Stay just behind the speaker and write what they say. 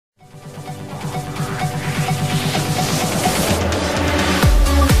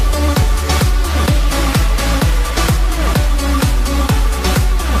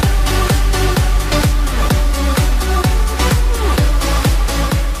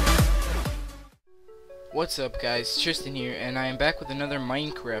What's up guys, Tristan here, and I am back with another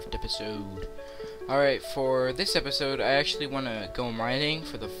Minecraft episode. Alright, for this episode I actually want to go mining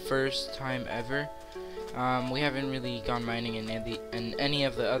for the first time ever. We haven't really gone mining in any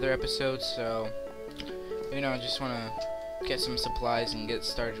of the other episodes, so I just want to get some supplies and get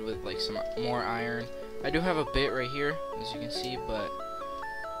started with like some more iron. I do have a bit right here, as you can see, but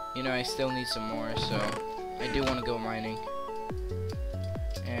I still need some more, so I do want to go mining.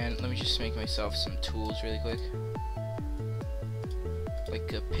 And let me just make myself some tools really quick.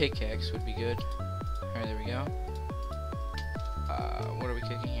 Like a pickaxe would be good. Alright, there we go. What are we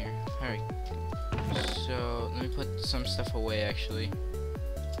cooking here? Alright. So, let me put some stuff away actually.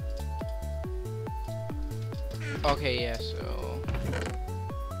 Okay, yeah, so...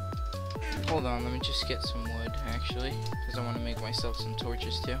 Hold on, let me just get some wood actually. Because I want to make myself some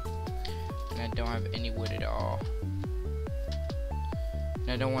torches too. And I don't have any wood at all.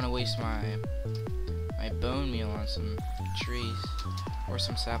 I don't want to waste my bone meal on some trees or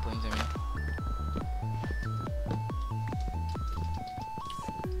some saplings, I mean.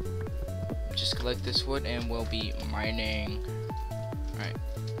 Just collect this wood and we'll be mining. Alright.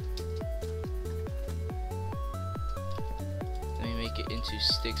 Let me make it into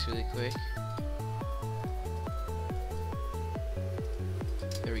sticks really quick.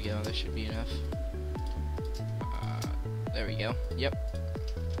 There we go, that should be enough. There we go, yep.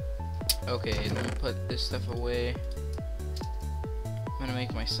 Okay, let me put this stuff away. I'm gonna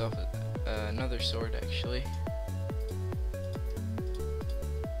make myself another sword actually.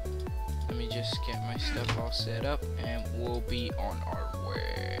 Let me just get my stuff all set up and we'll be on our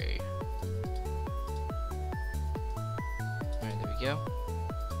way. Alright, there we go.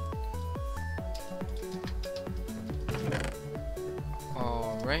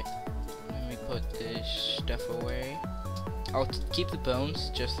 Alright, let me put this stuff away. I'll keep the bones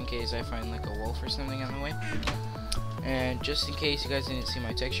just in case I find like a wolf or something on the way. And just in case you guys didn't see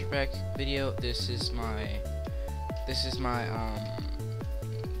my texture pack video, this is my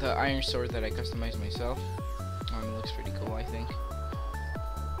the iron sword that I customized myself. It looks pretty cool, I think.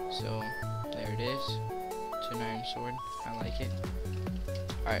 So there it is. It's an iron sword. I like it.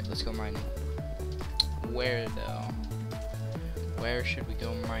 Alright, let's go mining. Where though? Where should we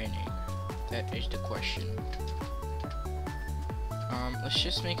go mining? That is the question. Let's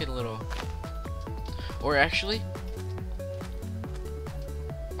just make it a little, or actually,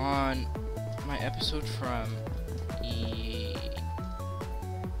 on my episode from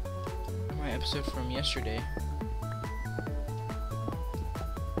yesterday.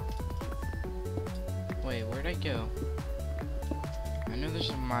 Wait, where'd I go? I know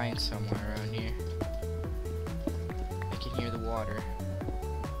there's a mine somewhere around here. I can hear the water.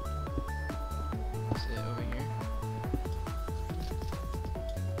 Is it over here?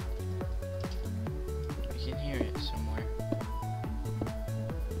 I can hear it somewhere.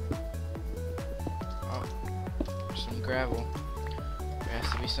 Oh, there's some gravel. There has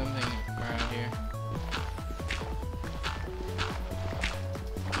to be something around here.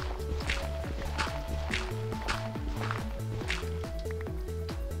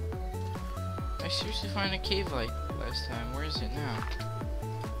 I seriously found a cave like last time. Where is it now?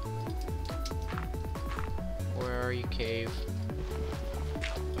 Where are you, cave?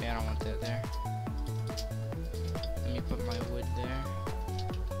 Wait, I don't want that there. Let me put my wood there.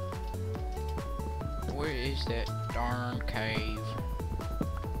 Where is that darn cave?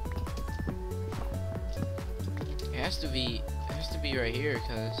 It has to be right here,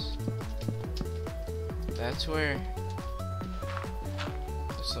 cause that's where.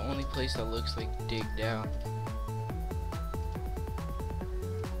 It's the only place that looks like digged out.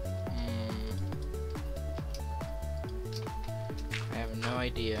 I have no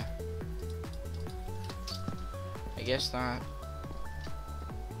idea. I guess not.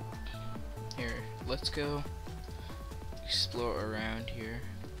 Here, let's go explore around here.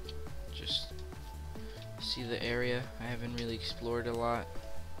 Just see the area. I haven't really explored a lot.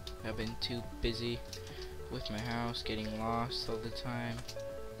 I've been too busy with my house, getting lost all the time.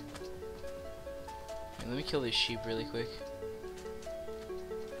 Let me kill this sheep really quick,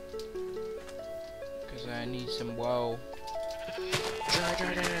 because I need some wool.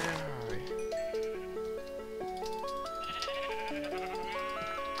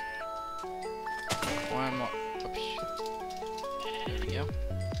 One more. Oops. There we go.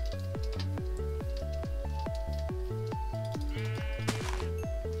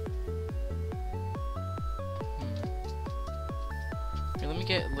 Here, let me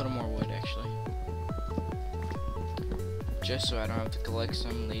get a little more wood actually. Just so I don't have to collect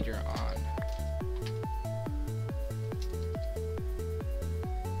some later on.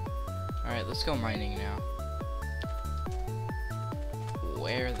 Alright, let's go mining now.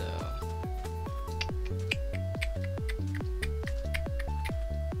 Where though?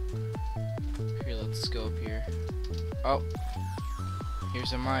 Here, let's go up here. Oh,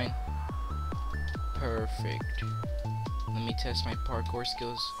 here's a mine. Perfect. Let me test my parkour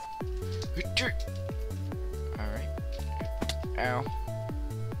skills. Alright. Ow.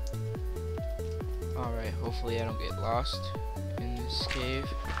 Alright, hopefully I don't get lost in this cave.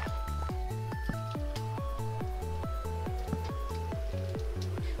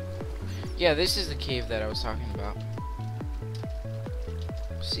 Yeah, this is the cave that I was talking about.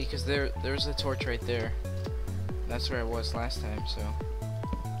 See, because there's a torch right there. That's where I was last time, so.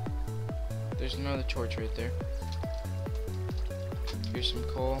 There's another torch right there. Here's some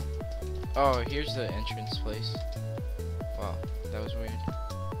coal. Oh, here's the entrance place. Wow, that was weird.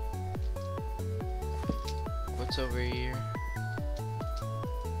 What's over here?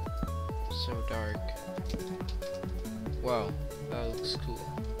 So dark. Wow, that looks cool.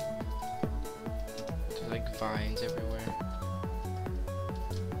 There's like vines everywhere.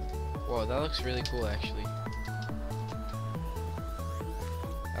 Whoa, that looks really cool actually.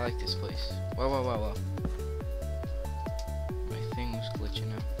 I like this place. Whoa, whoa, whoa, whoa. My thing was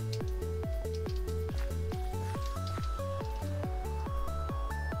glitching out.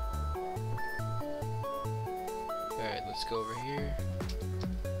 Alright, let's go over here.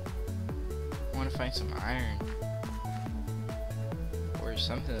 I want to find some iron. Or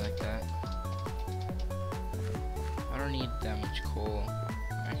something like that. I don't need that much coal,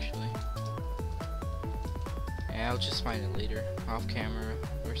 actually. Yeah, I'll just find it later, off camera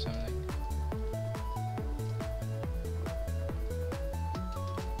or something.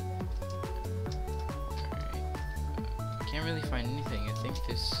 Alright. Can't really find anything. I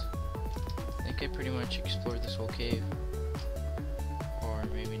think I pretty much explored this whole cave. Or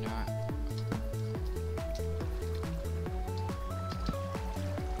maybe not.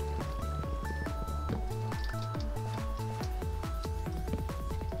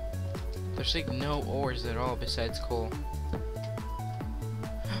 There's like no ores at all besides coal.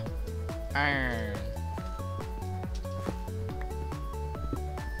 Iron.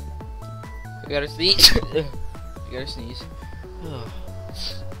 I gotta sneeze. I gotta sneeze.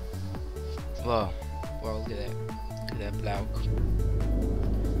 Whoa. Whoa, look at that. Look at that block.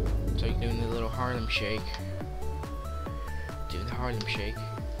 It's like doing the little Harlem shake. Do the Harlem shake.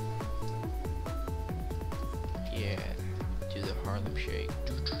 Yeah. Do the Harlem shake.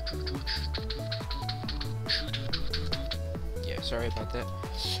 Yeah, sorry about that.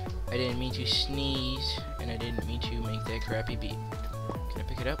 I didn't mean to sneeze, and I didn't mean to make that crappy beat. Can I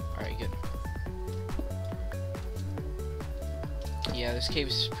pick it up? Alright, good. Yeah, this cave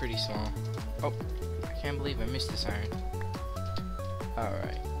is pretty small. Oh, I can't believe I missed this iron.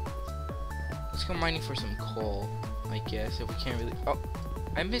 Alright. Let's go mining for some coal, I guess, if we can't really... Oh,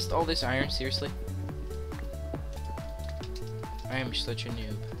 I missed all this iron, seriously? I am such a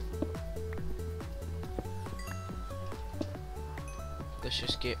noob. Let's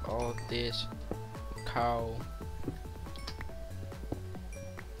just get all of this coal.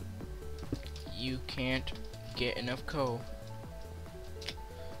 You can't get enough coal.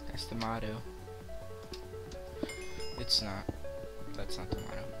 That's the motto. It's not. That's not the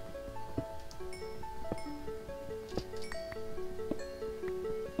motto.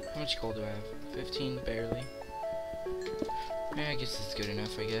 How much coal do I have? 15, barely. Yeah, I guess it's good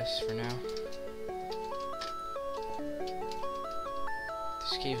enough, I guess, for now.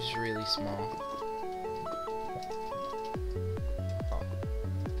 This cave is really small. Oh.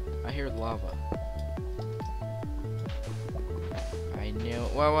 I hear lava. I know.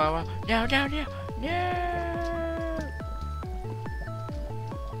 Whoa, whoa, whoa. No, no, no, no!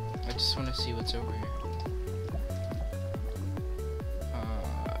 I just want to see what's over here.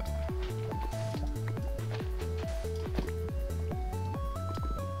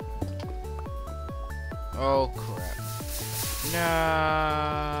 Oh crap. No.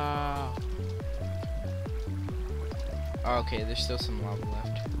 Okay, there's still some lava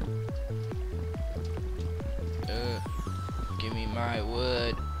left. Give me my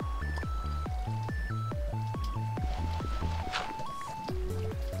wood.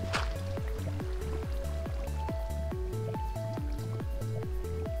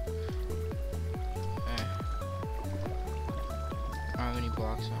 I don't have any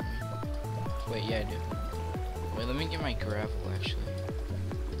blocks on me. Wait, yeah I do. Wait, let me get my gravel actually.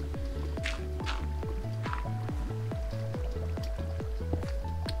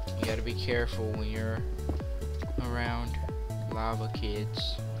 You gotta be careful when you're around lava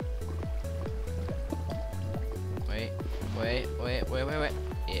kids. Wait.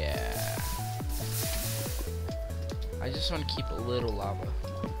 Yeah. I just want to keep a little lava.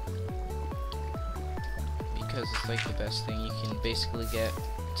 Because it's like the best thing you can basically get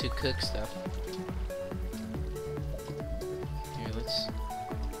to cook stuff. Here, let's...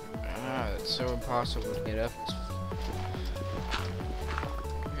 it's so impossible to get up.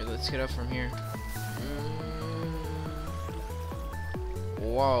 Here, let's get up from here.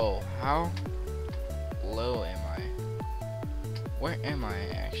 Whoa, how low am I? Where am I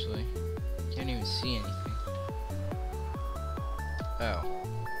actually? Can't even see anything. Oh,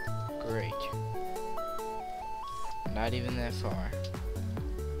 great. Not even that far.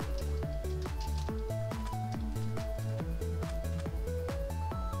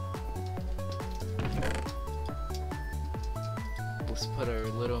 Let's put our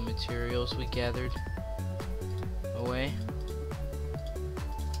little materials we gathered away.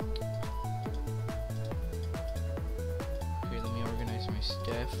 Here, let me organize my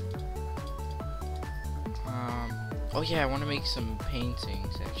stuff. Oh yeah, I want to make some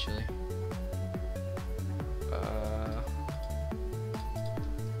paintings actually.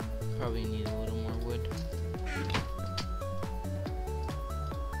 Probably need a little more wood.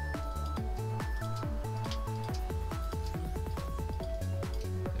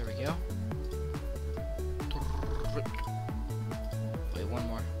 There we go. Wait, one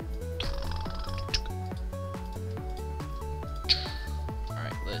more.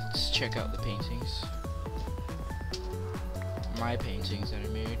 Alright, let's check out the paintings. My paintings that I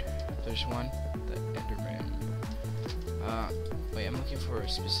made. There's one, the Enderman. Wait, I'm looking for a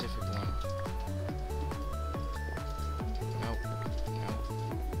specific one. Nope. Nope.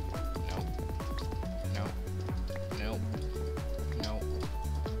 Nope. Nope. Nope.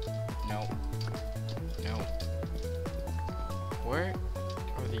 Nope. Nope. Where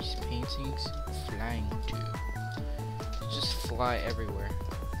are these paintings flying to? They just fly everywhere.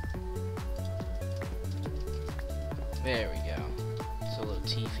 There we go. It's a little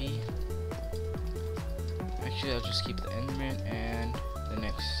teepee. Actually, I'll just keep the Enderman and the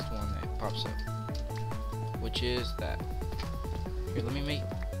next one that pops up, which is that. Here, let me make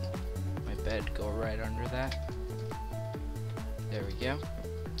my bed go right under that. There we go.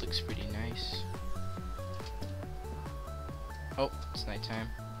 Looks pretty nice. Oh, it's nighttime.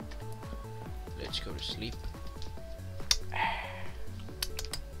 Let's go to sleep.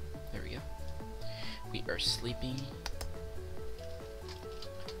 There we go. We are sleeping.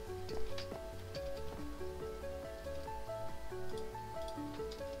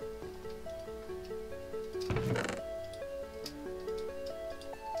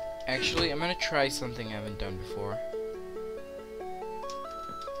 Actually, I'm gonna try something I haven't done before.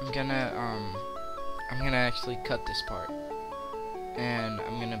 I'm gonna actually cut this part, and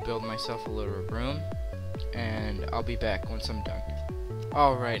I'm gonna build myself a little room, and I'll be back once I'm done.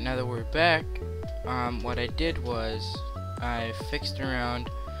 Alright, now that we're back, what I did was I fixed around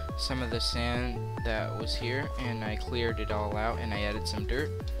some of the sand that was here, and I cleared it all out, and I added some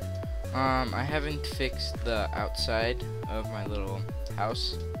dirt. I haven't fixed the outside of my little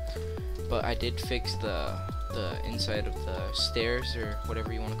house, but I did fix the inside of the stairs, or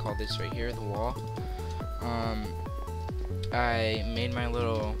whatever you want to call this right here, the wall. I made my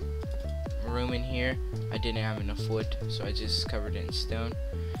little room in here. I didn't have enough wood, so I just covered it in stone.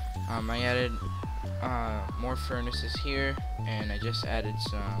 I added more furnaces here, and I just added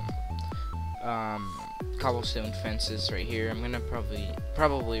some cobblestone fences right here. I'm gonna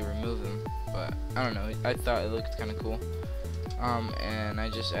probably remove them, but I don't know, I thought it looked kind of cool. And I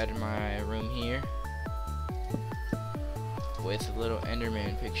just added my room here with a little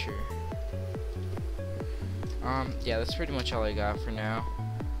Enderman picture. Yeah, that's pretty much all I got for now.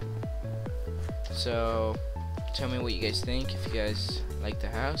 So tell me what you guys think, if you guys like the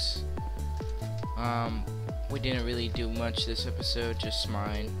house. We didn't really do much this episode, just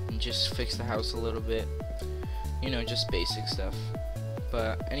mine, and just fix the house a little bit, you know, just basic stuff.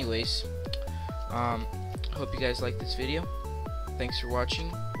 But anyways, hope you guys like this video. Thanks for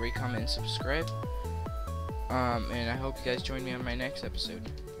watching. Rate, comment, and subscribe. And I hope you guys join me on my next episode.